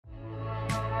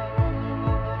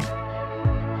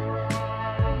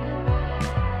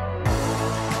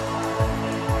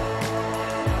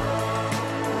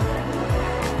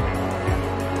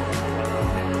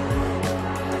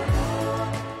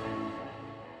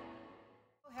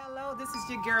This is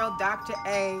your girl, Dr.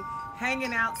 A,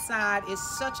 hanging outside. It's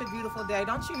such a beautiful day.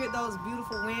 Don't you hear those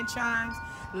beautiful wind chimes?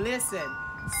 Listen,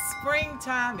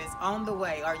 springtime is on the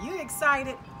way. Are you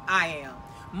excited? I am.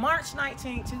 March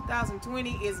 19,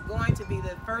 2020 is going to be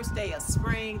the first day of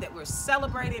spring that we're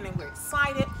celebrating, and we're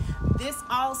excited. This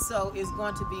also is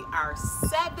going to be our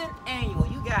 7th annual,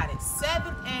 you got it,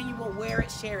 7th annual Wear It,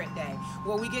 Share It Day,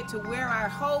 where we get to wear our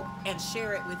hope and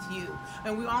share it with you.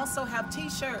 And we also have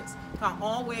t-shirts called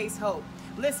Always Hope.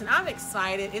 Listen, I'm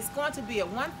excited. It's going to be at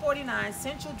 149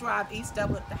 Central Drive, East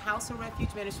Dublin, the House of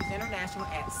Refuge Ministries International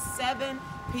at 7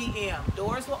 p.m.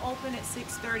 Doors will open at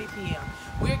 6:30 p.m.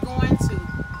 We're going to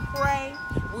pray.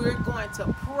 We're going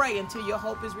to pray until your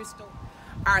hope is restored.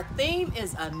 Our theme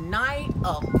is a night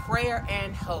of prayer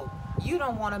and hope. You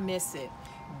don't want to miss it.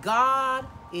 God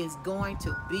is going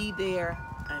to be there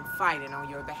and fighting on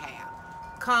your behalf.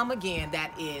 Come again.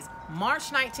 That is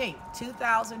March 19th,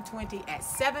 2020 at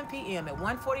 7 p.m. at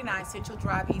 149 Central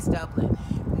Drive, East Dublin.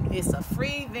 It's a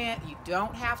free event. You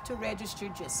don't have to register.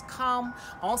 Just come.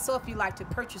 Also, if you'd like to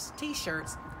purchase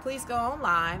t-shirts, please go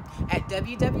online at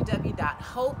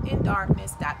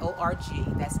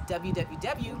www.hopeindarkness.org. That's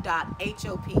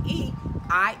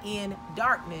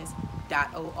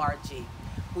www.hopeindarkness.org.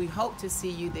 We hope to see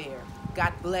you there.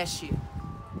 God bless you.